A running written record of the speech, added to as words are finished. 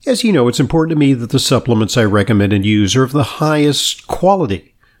As you know, it's important to me that the supplements I recommend and use are of the highest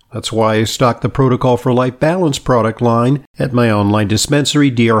quality. That's why I stock the Protocol for Life Balance product line at my online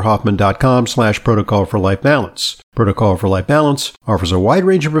dispensary, drhoffman.com/Protocol for Life Balance. Protocol for Life Balance offers a wide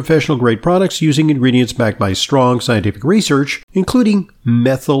range of professional-grade products using ingredients backed by strong scientific research, including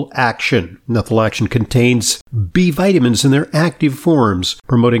methyl action. Methyl action contains B vitamins in their active forms,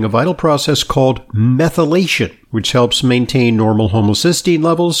 promoting a vital process called methylation, which helps maintain normal homocysteine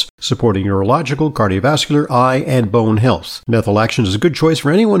levels, supporting neurological, cardiovascular, eye, and bone health. Methyl action is a good choice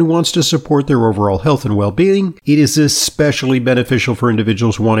for anyone who wants to support their overall health and well-being. It is especially beneficial for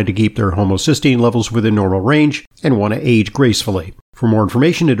individuals wanting to keep their homocysteine levels within normal range and want to age gracefully. For more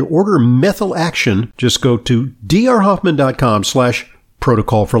information and to order methyl action, just go to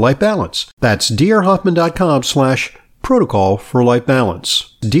drhoffman.com/Protocol for Life Balance. That's drhoffman.com/Protocol for Life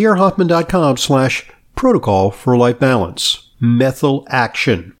Balance. drhoffman.com/Protocol for Life Balance. Methyl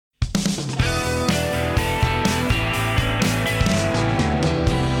action.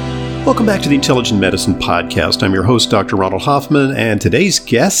 Welcome back to the Intelligent Medicine Podcast. I'm your host, Dr. Ronald Hoffman, and today's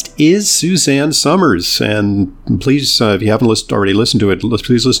guest is Suzanne Somers. And please, if you haven't already listened to it,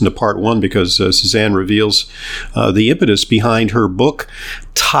 please listen to part one, because Suzanne reveals the impetus behind her book,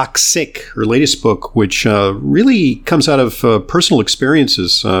 Toxic, her latest book, which really comes out of personal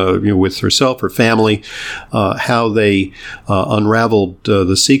experiences with herself, her family, how they unraveled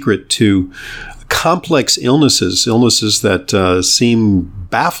the secret to complex illnesses that seem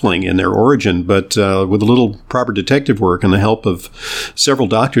baffling in their origin, but with a little proper detective work and the help of several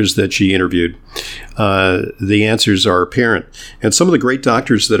doctors that she interviewed, the answers are apparent. And some of the great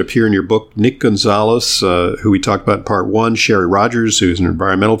doctors that appear in your book: Nick Gonzalez, who we talked about in part one; Sherry Rogers, who's an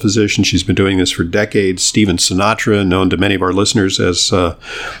environmental physician. She's been doing this for decades. Stephen Sinatra, known to many of our listeners as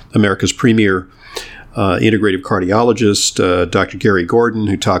America's premier integrative cardiologist, Dr. Gary Gordon,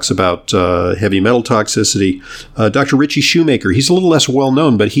 who talks about heavy metal toxicity, Dr. Richie Shoemaker. He's a little less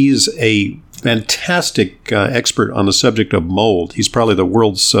well-known, but he's a fantastic expert on the subject of mold. He's probably the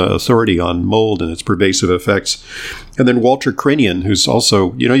world's authority on mold and its pervasive effects. And then Walter Crinian, who's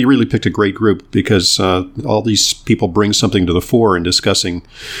also, you really picked a great group, because all these people bring something to the fore in discussing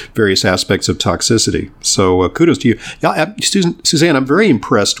various aspects of toxicity. So kudos to you. Yeah, Suzanne, I'm very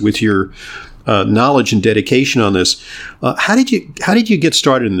impressed with your knowledge and dedication on this. How did you get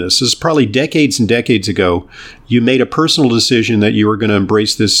started in this? This is probably decades and decades ago. You made a personal decision that you were going to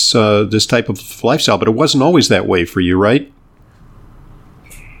embrace this type of lifestyle, but it wasn't always that way for you, right?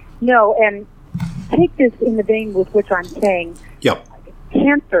 No, and take this in the vein with which I'm saying. Yep.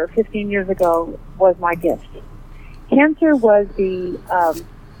 Cancer 15 years ago was my gift. Cancer was the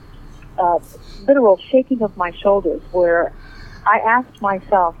literal shaking of my shoulders, where I asked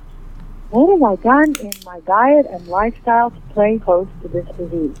myself, what have I done in my diet and lifestyle to play host to this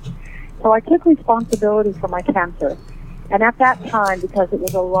disease? So I took responsibility for my cancer. And at that time, because it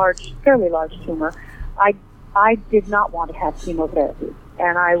was a fairly large tumor, I did not want to have chemotherapy.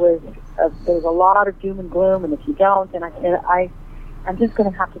 And there was a lot of doom and gloom, and if you don't, and I said, I'm just going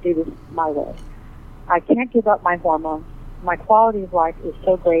to have to do this my way. I can't give up my hormones. My quality of life is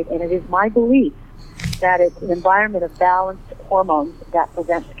so great, and it is my belief that it's an environment of balanced hormones that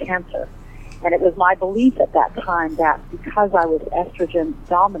prevents cancer. And it was my belief at that time that because I was estrogen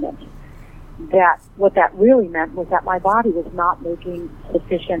dominant, that what that really meant was that my body was not making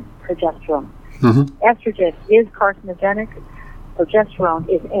sufficient progesterone. Mm-hmm. Estrogen is carcinogenic. Progesterone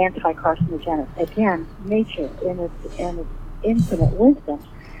is anti-carcinogenic. Again, nature in its infinite wisdom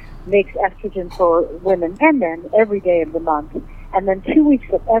makes estrogen for women and men every day of the month. And then 2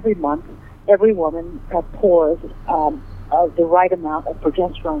 weeks of every month, every woman pours the right amount of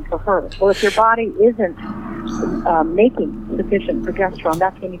progesterone for her. Well, if your body isn't making sufficient progesterone,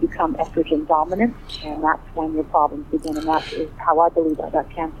 that's when you become estrogen dominant, and that's when your problems begin, and that is how I believe I got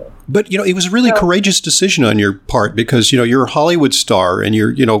cancer. But, it was a really courageous decision on your part, because, you're a Hollywood star, and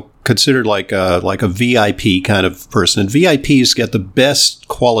you're, considered like a VIP kind of person. And VIPs get the best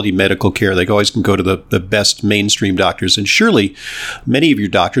quality medical care. They always can go to the best mainstream doctors. And surely many of your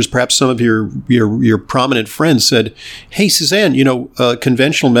doctors, perhaps some of your prominent friends said, hey, Suzanne,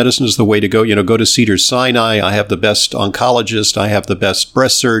 conventional medicine is the way to go. Go to Cedars-Sinai. I have the best oncologist. I have the best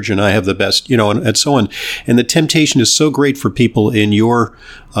breast surgeon. I have the best, and so on. And the temptation is so great for people in your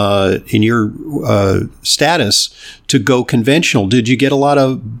status to go conventional. Did you get a lot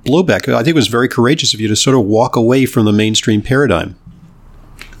of blowback? I think it was very courageous of you to sort of walk away from the mainstream paradigm.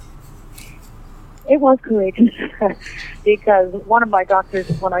 It was courageous because one of my doctors,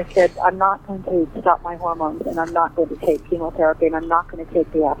 when I said, I'm not going to stop my hormones and I'm not going to take chemotherapy and I'm not going to take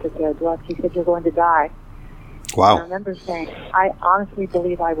the aftercare drugs, he said, you're going to die. Wow. I remember saying, I honestly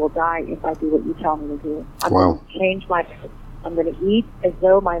believe I will die if I do what you tell me to do. I'm Wow. going to change my life. I'm going to eat as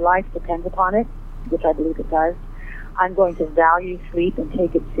though my life depends upon it, which I believe it does. I'm going to value sleep and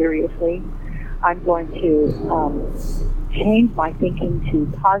take it seriously. I'm going to change my thinking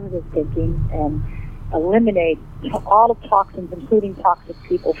to positive thinking and eliminate all of toxins, including toxic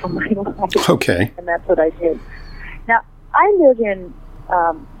people, from my life. Okay. And that's what I did. Now, I live in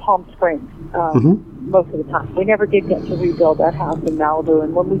Palm Springs most of the time. We never did get to rebuild that house in Malibu.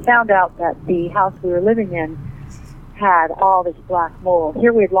 And when we found out that the house we were living in had all this black mold,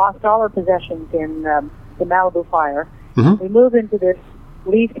 here we had lost all our possessions in the Malibu fire. We moved into this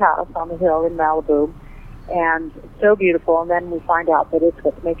leased house on the hill in Malibu, and it's so beautiful, and then we find out that it's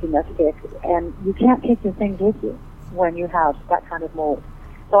what's making us sick. And you can't take your things with you when you have that kind of mold.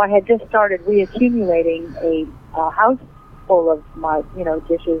 So I had just started reaccumulating a house full of my,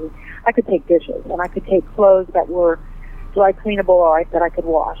 dishes. I could take dishes, and I could take clothes that were dry cleanable or that I could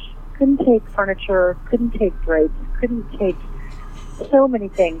wash. Couldn't take furniture, couldn't take drapes, couldn't take so many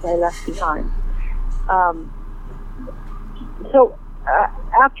things I left behind. So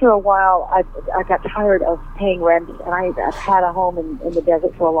after a while, I got tired of paying rent, and I've had a home in the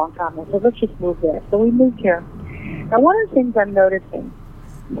desert for a long time. I said, let's just move there. So we moved here. Now, one of the things I'm noticing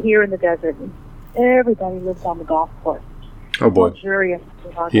here in the desert is everybody lives on the golf course. Oh, boy. Luxurious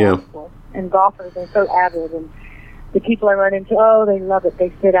golf course. And golfers are so avid, and the people I run into, they love it.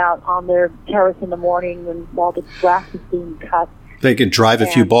 They sit out on their terrace in the morning while the grass is being cut. They could drive a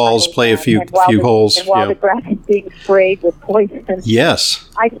few balls, play a few holes. And while the grass is being sprayed with poison. Yes.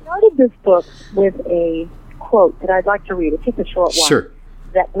 I started this book with a quote that I'd like to read. It's just a short one. Sure.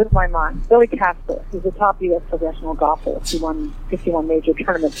 That blew my mind. Billy Casper, who's a top U.S. professional golfer. He won 51 major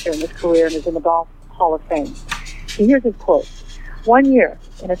tournaments during his career and is in the Golf Hall of Fame. So here's his quote. One year,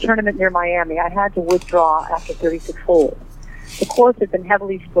 in a tournament near Miami, I had to withdraw after 36 holes. The course had been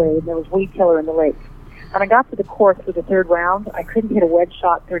heavily sprayed, and there was weed killer in the lake. When I got to the course for the third round, I couldn't hit a wedge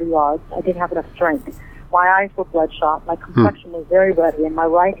shot 30 yards. I didn't have enough strength. My eyes were bloodshot, my complexion was very ruddy, and my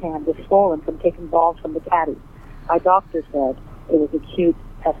right hand was swollen from taking balls from the caddy. My doctor said it was acute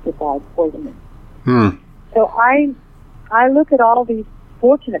pesticide poisoning. So I look at all these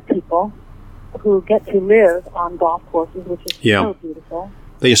fortunate people who get to live on golf courses, which is so beautiful.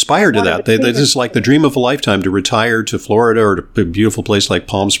 They aspire to that. This is like the dream of a lifetime, to retire to Florida or to a beautiful place like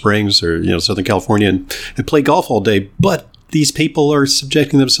Palm Springs or Southern California and play golf all day. But these people are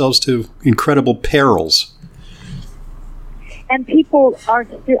subjecting themselves to incredible perils. And people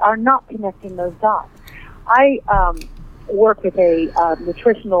are not connecting those dots. I work with a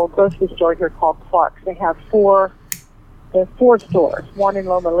nutritional grocery store here called Clark's. They have four stores. One in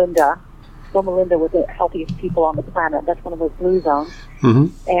Loma Linda with the healthiest people on the planet. That's one of those blue zones.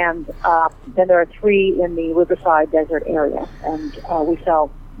 And then there are 3 in the Riverside Desert area. And we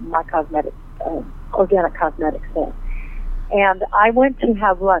sell my organic cosmetics there. And I went to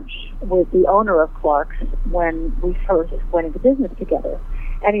have lunch with the owner of Clark's when we first went into business together.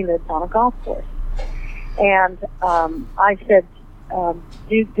 And he lives on a golf course. And I said,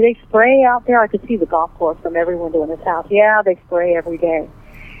 do they spray out there? I could see the golf course from every window in his house. Yeah, they spray every day.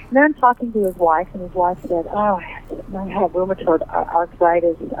 And then I'm talking to his wife, and his wife said, I have rheumatoid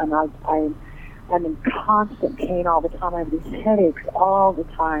arthritis, and I'm in constant pain all the time. I have these headaches all the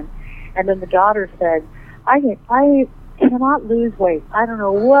time. And then the daughter said, I cannot lose weight. I don't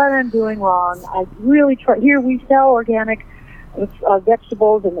know what I'm doing wrong. I really try. Here we sell organic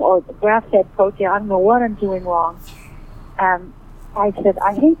vegetables or grass-fed protein. I don't know what I'm doing wrong. And I said,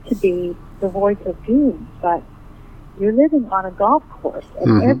 I hate to be the voice of doom, but you're living on a golf course,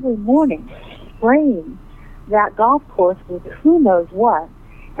 and every morning spraying that golf course with who knows what,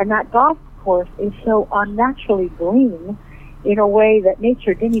 and that golf course is so unnaturally green in a way that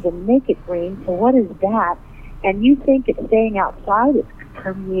nature didn't even make it green. So what is that? And you think it's staying outside, it's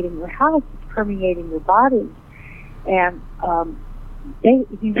permeating your house, it's permeating your body. And I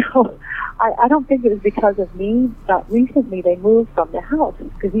don't think it was because of me, but recently they moved from the house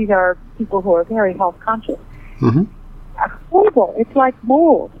because these are people who are very health conscious. Horrible. It's like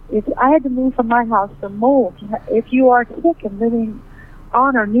mold. I had to move from my house for mold. If you are sick and living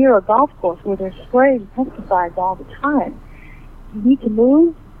on or near a golf course where they're spraying pesticides all the time, you need to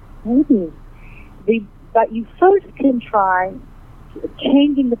move? Maybe. But you first can try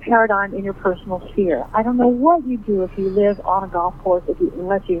changing the paradigm in your personal sphere. I don't know what you do if you live on a golf course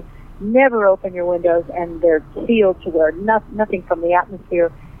unless you never open your windows and they're sealed to where nothing from the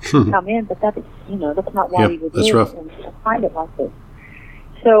atmosphere can come in. But that's not why you would live and find it like this.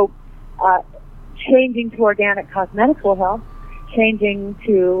 So changing to organic cosmetics will help. changing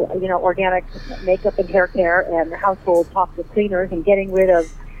to, organic makeup and hair care and household toxic cleaners and getting rid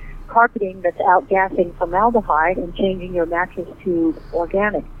of carpeting that's outgassing formaldehyde and changing your mattress to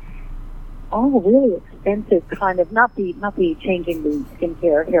organic. All really expensive kind of, not the changing the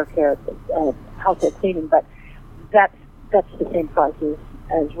skincare, hair care, household cleaning, but that's the same price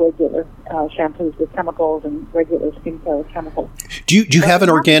as regular shampoos with chemicals and regular skincare with chemicals. Do you have an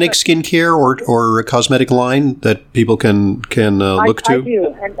organic skincare or a cosmetic line that people can look to? I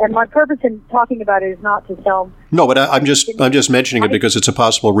do, and my purpose in talking about it is not to sell. No, but I'm just mentioning it because it's a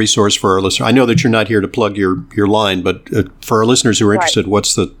possible resource for our listeners. I know that you're not here to plug your line, but for our listeners who are interested,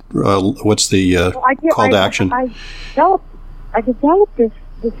 what's the call to action? I developed the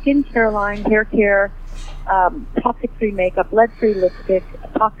skincare line, hair care, toxic-free makeup, lead-free lipstick,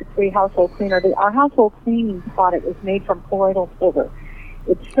 toxic-free household cleaner. Our household cleaning product is made from colloidal silver.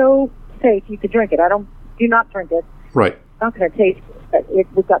 It's so safe you could drink it. Do not drink it. Right. It's not going to taste it.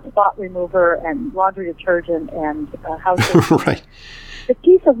 We've got spot remover and laundry detergent and household. Right. The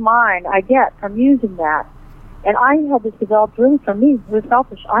peace of mind I get from using that, and I had this developed really for me. It was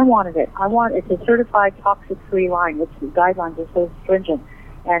selfish. I wanted it. It's a certified toxic-free line, which the guidelines are so stringent.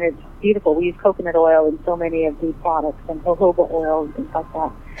 And it's beautiful. We use coconut oil in so many of the products and jojoba oil and things like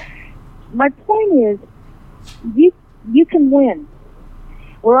that. My point is, you can win.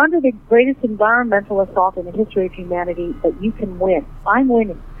 We're under the greatest environmental assault in the history of humanity, but you can win. I'm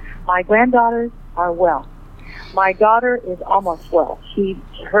winning. My granddaughters are well. My daughter is almost well.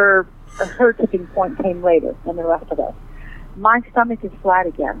 Her tipping point came later than the rest of us. My stomach is flat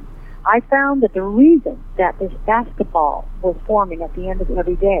again. I found that the reason that this basketball was forming at the end of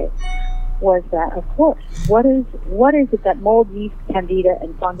every day was that, of course, what is it that mold, yeast, candida,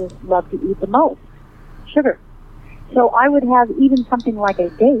 and fungus love to eat the most? Sugar. So I would have even something like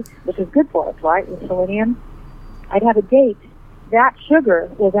a date, which is good for us, right, with selenium. I'd have a date. That sugar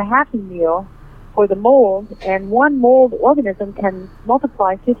was a happy meal for the mold, and one mold organism can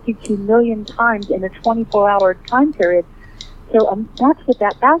multiply 52 million times in a 24-hour time period. So that's what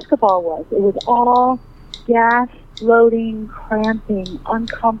that basketball was. It was all gas, bloating, cramping,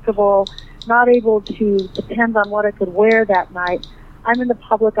 uncomfortable, not able to depend on what I could wear that night. I'm in the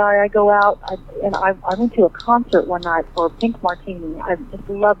public eye. I go out, I went to a concert one night for Pink Martini. I just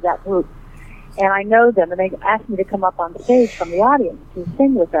love that group. And I know them, and they asked me to come up on stage from the audience to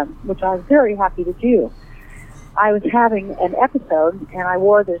sing with them, which I was very happy to do. I was having an episode, and I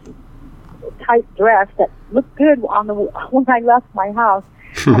wore this tight dress that looked good when I left my house.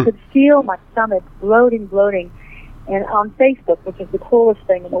 I could feel my stomach bloating. And on Facebook, which is the coolest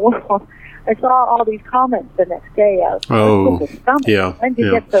thing in the world, I saw all these comments the next day of, yeah. When did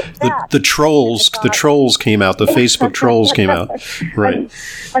you get so fat? The trolls came out. The Facebook trolls came out. Right.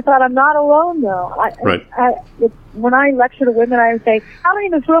 I thought, I'm not alone, though. When I lecture to women, I would say, how many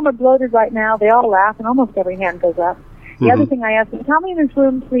in this room are bloated right now? They all laugh, and almost every hand goes up. The other thing I ask is, how many in this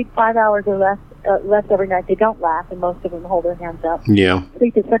room sleep 5 hours or less every night? They don't laugh, and most of them hold their hands up. Yeah.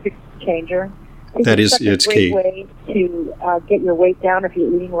 Sleep is such a changer. It's key. It's a great way to get your weight down if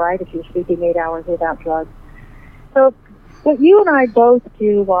you're eating right, if you're sleeping 8 hours without drugs. So what you and I both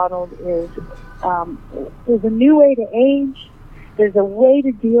do, Ronald, is there's a new way to age. There's a way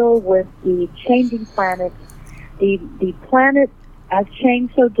to deal with the changing planet. The planet has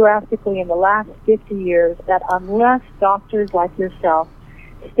changed so drastically in the last 50 years that unless doctors like yourself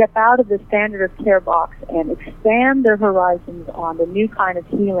step out of the standard of care box and expand their horizons on the new kind of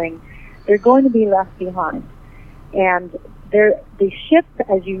healing, they're going to be left behind. And the ship,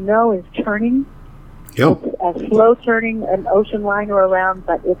 as you know, is turning. Yep. It's a slow turning, an ocean liner around,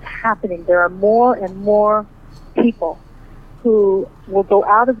 but it's happening. There are more and more people who will go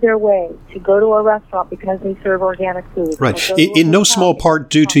out of their way to go to a restaurant because they serve organic food. Right. In no small part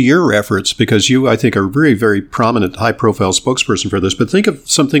due to your efforts, because you, I think, are a very, very prominent, high-profile spokesperson for this. But think of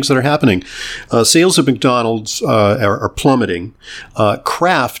some things that are happening. Sales at McDonald's are plummeting.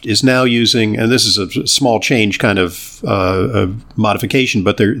 Kraft is now using, and this is a small change kind of modification,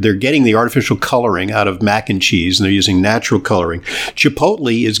 but they're getting the artificial coloring out of mac and cheese, and they're using natural coloring.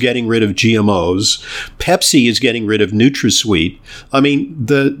 Chipotle is getting rid of GMOs. Pepsi is getting rid of NutraSweet. I mean,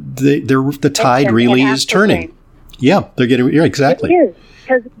 the tide really is turning. Yeah, they're getting exactly. It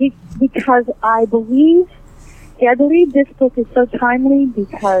is because I believe this book is so timely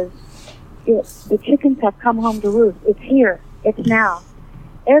because the chickens have come home to roost. It's here. It's now.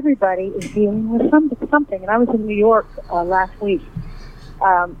 Everybody is dealing with something. And I was in New York last week.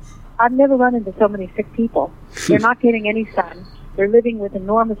 I've never run into so many sick people. They're not getting any sun. They're living with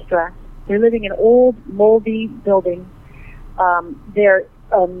enormous stress. They're living in old, moldy buildings. They're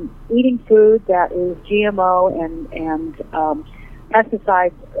eating food that is GMO and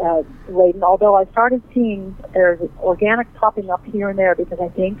pesticide laden, although I started seeing there's organic popping up here and there because I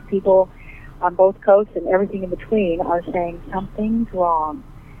think people on both coasts and everything in between are saying something's wrong.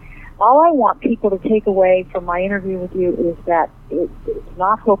 All I want people to take away from my interview with you is that it's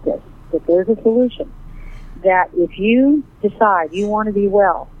not hopeless, that there's a solution, that if you decide you want to be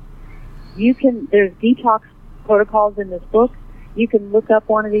well, there's detox protocols in this book. You can look up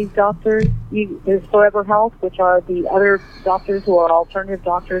one of these doctors. There's Forever Health, which are the other doctors who are alternative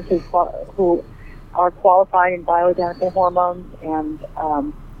doctors who are qualified in bioidentical hormones and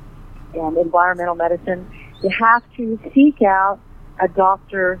environmental medicine. You have to seek out a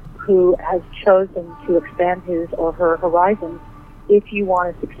doctor who has chosen to expand his or her horizons if you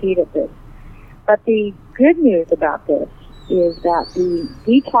want to succeed at this. But the good news about this is that the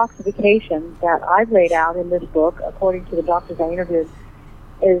detoxification that I've laid out in this book, according to the doctors I interviewed,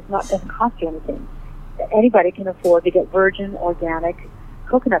 doesn't cost you anything. Anybody can afford to get virgin organic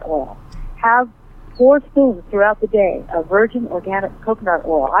coconut oil. Have 4 spoons throughout the day of virgin organic coconut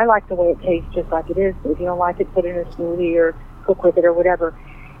oil. I like the way it tastes just like it is. If you don't like it, put it in a smoothie or cook with it or whatever.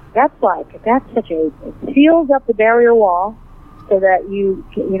 It seals up the barrier wall so that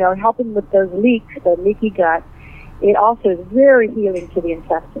helping with those leaks, the leaky gut. It also is very healing to the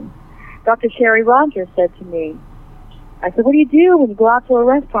intestine. Dr. Sherry Rogers said to me, I said, what do you do when you go out to a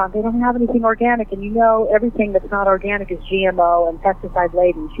restaurant? They don't have anything organic, and everything that's not organic is GMO and pesticide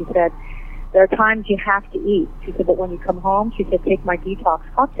laden. She said, there are times you have to eat. She said, but when you come home, she said, take my detox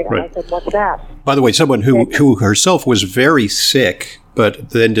cocktail. Right. I said, what's that? By the way, someone who herself was very sick, but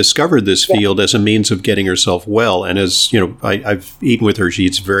then discovered this field as a means of getting herself well. And as I've eaten with her. She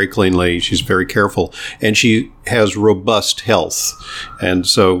eats very cleanly. She's very careful, and she has robust health. And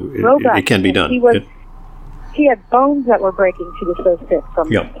so it can be done. She had bones that were breaking. She was so sick from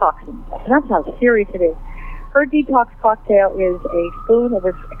toxins. And that's how serious it is. Her detox cocktail is a spoon of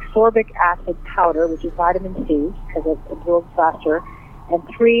ascorbic acid powder, which is vitamin C, because it absorbs faster, and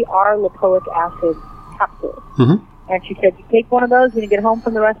 3 R-lipoic acid capsules. Mm-hmm. And she said, you take one of those when you get home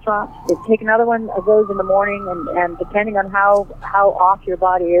from the restaurant. You take another one of those in the morning, and depending on how off your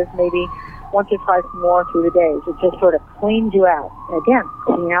body is, maybe once or twice more through the days. It just sort of cleans you out. And again,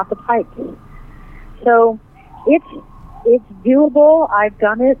 clean out the pipes. So it's doable. I've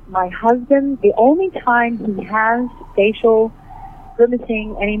done it. My husband, the only time he has facial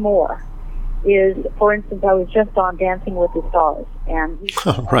grimacing anymore is, for instance, I was just on Dancing with the Stars, and he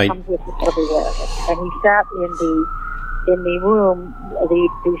comes with us everywhere. And he sat in the room, the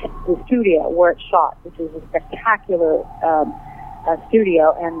studio where it's shot, which is a spectacular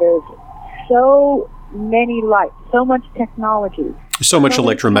studio, and there's so many lights, so much technology. So much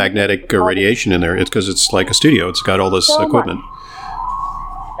electromagnetic radiation in there. It's because it's like a studio. It's got all this equipment.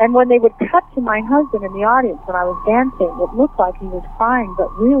 Much. And when they would cut to my husband in the audience when I was dancing, it looked like he was crying, but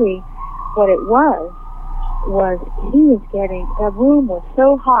really what it was he was getting, that room was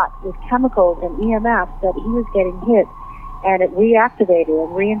so hot with chemicals and EMFs that he was getting hit, and it reactivated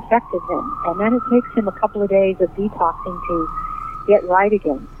and reinfected him. And then it takes him a couple of days of detoxing to get right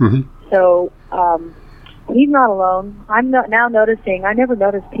again. Mm-hmm. So, he's not alone. I'm now noticing, I never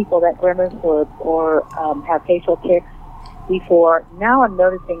noticed people that grimace or have facial tics before. Now I'm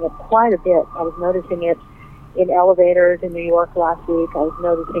noticing it quite a bit. I was noticing it in elevators in New York last week. I was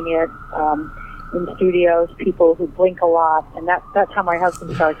noticing it in studios, people who blink a lot. And that's how my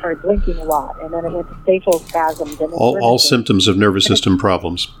husband started blinking a lot. And then it went to facial spasms. And all symptoms of nervous system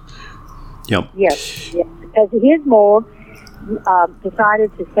problems. Yep. Yes. Because his mold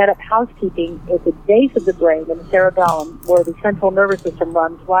decided to set up housekeeping at the base of the brain, in the cerebellum, where the central nervous system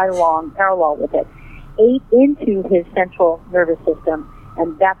runs right along, parallel with it, ate into his central nervous system,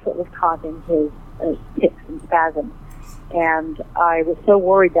 and that's what was causing his tics and spasms. And I was so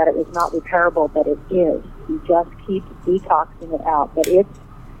worried that it was not repairable, but it is. You just keep detoxing it out. But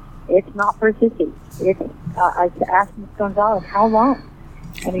it's not for sissies. I asked Mr. Gonzalez, how long?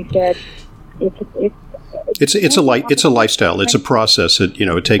 And he said, It's a lifestyle. It's a process.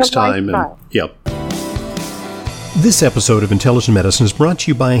 It takes time. And yep. This episode of Intelligent Medicine is brought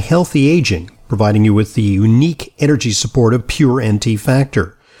to you by Healthy Aging, providing you with the unique energy support of Pure NT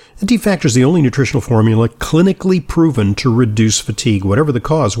Factor. NT Factor is the only nutritional formula clinically proven to reduce fatigue, whatever the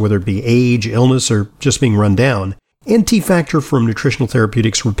cause, whether it be age, illness, or just being run down. NT Factor from Nutritional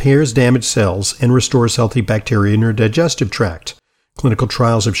Therapeutics repairs damaged cells and restores healthy bacteria in your digestive tract. Clinical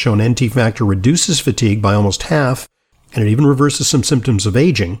trials have shown NT Factor reduces fatigue by almost half, and it even reverses some symptoms of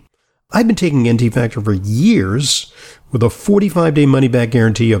aging. I've been taking NT Factor for years with a 45-day money-back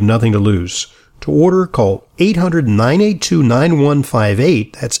guarantee of nothing to lose. To order, call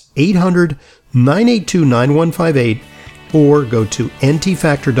 800-982-9158. That's 800-982-9158. or go to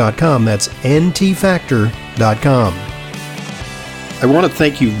ntfactor.com. That's ntfactor.com. I want to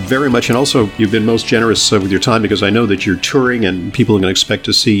thank you very much, and also you've been most generous with your time, because I know that you're touring and people are going to expect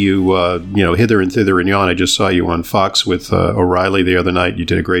to see you, hither and thither and yon. I just saw you on Fox with O'Reilly the other night. You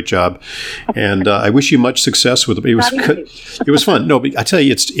did a great job, and I wish you much success with it. It was good. It was fun. No, but I tell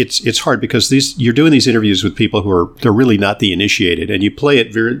you, it's hard because you're doing these interviews with people they're really not the initiated, and you play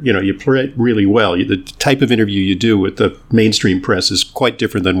it you play it really well. The type of interview you do with the mainstream press is quite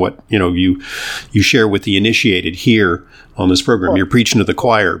different than what you share with the initiated here on this program. You're preaching to the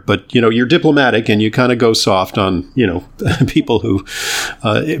choir, but you're diplomatic and you kind of go soft on people who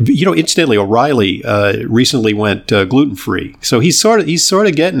incidentally, O'Reilly recently went gluten free, so he's sort of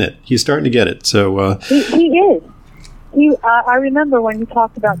getting it. He's starting to get it. So he is. I remember when you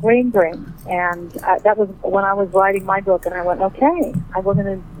talked about grain drain, and that was when I was writing my book, and I went, okay, I'm going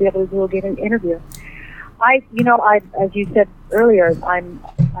to be able to get an interview. I as you said earlier, I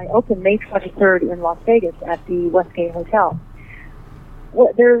opened May 23rd in Las Vegas at the Westgate Hotel.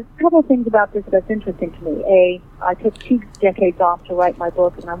 Well, there's a couple of things about this that's interesting to me. I took 2 decades off to write my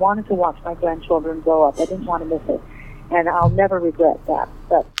book, and I wanted to watch my grandchildren grow up. I didn't want to miss it, and I'll never regret that.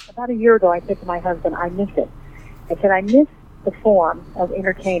 But about a year ago, I said to my husband, I miss it. I said, I miss the form of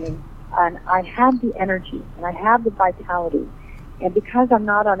entertaining, and I have the energy, and I have the vitality. And because I'm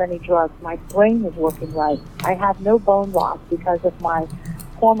not on any drugs, my brain is working right. I have no bone loss because of my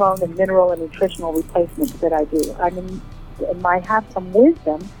hormone and mineral and nutritional replacements that I do. I have some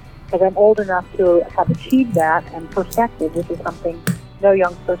wisdom because I'm old enough to have achieved that, and perspective, which is something no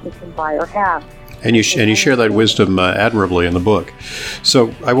young person can buy or have. And you share that wisdom admirably in the book.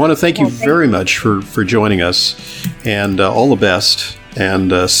 So I want to thank you very much for joining us, and all the best,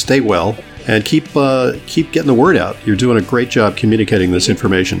 and stay well. And keep getting the word out. You're doing a great job communicating this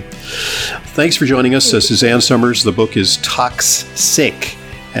information. Thanks for joining us, Suzanne Somers. The book is Toxic.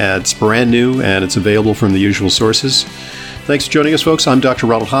 It's brand new, and it's available from the usual sources. Thanks for joining us, folks. I'm Dr.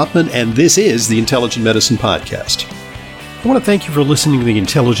 Ronald Hoffman, and this is the Intelligent Medicine Podcast. I want to thank you for listening to the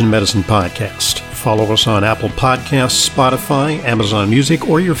Intelligent Medicine Podcast. Follow us on Apple Podcasts, Spotify, Amazon Music,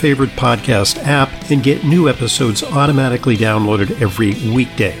 or your favorite podcast app, and get new episodes automatically downloaded every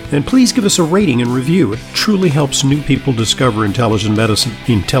weekday. And please give us a rating and review. It truly helps new people discover intelligent medicine.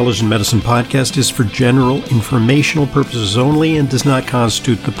 The Intelligent Medicine Podcast is for general informational purposes only and does not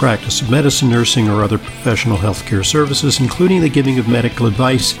constitute the practice of medicine, nursing, or other professional healthcare services, including the giving of medical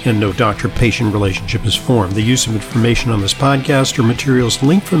advice, and no doctor-patient relationship is formed. The use of information on this podcast or materials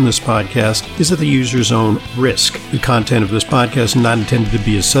linked from this podcast is at the user's own risk. The content of this podcast is not intended to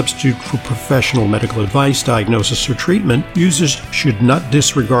be a substitute for professional medical advice, diagnosis, or treatment. Users should not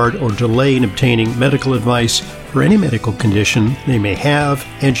disregard or delay in obtaining medical advice for any medical condition they may have,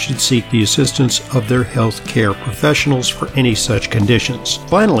 and should seek the assistance of their health care professionals for any such conditions.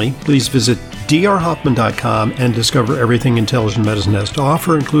 Finally, please visit drhoffman.com and discover everything Intelligent Medicine has to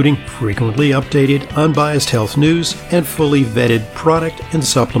offer, including frequently updated, unbiased health news and fully vetted product and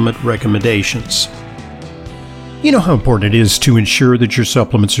supplement recommendations. You know how important it is to ensure that your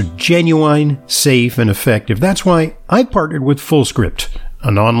supplements are genuine, safe, and effective. That's why I partnered with FullScript,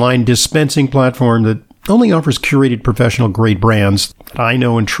 an online dispensing platform that only offers curated professional-grade brands that I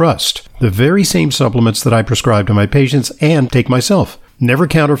know and trust. The very same supplements that I prescribe to my patients and take myself. Never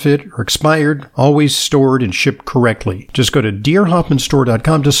counterfeit or expired, always stored and shipped correctly. Just go to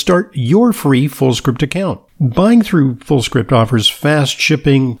drhoffmanstore.com to start your free FullScript account. Buying through FullScript offers fast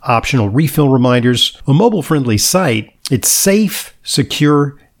shipping, optional refill reminders, a mobile-friendly site. It's safe,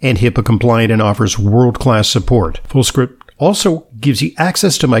 secure, and HIPAA compliant, and offers world-class support. FullScript also gives you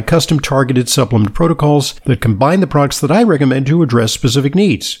access to my custom targeted supplement protocols that combine the products that I recommend to address specific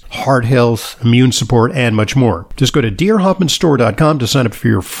needs: heart health, immune support, and much more. Just go to drhoffmanstore.com to sign up for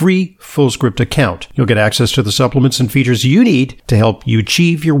your free FullScript account. You'll get access to the supplements and features you need to help you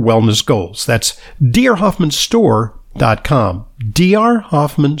achieve your wellness goals. That's drhoffmanstore.com.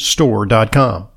 drhoffmanstore.com.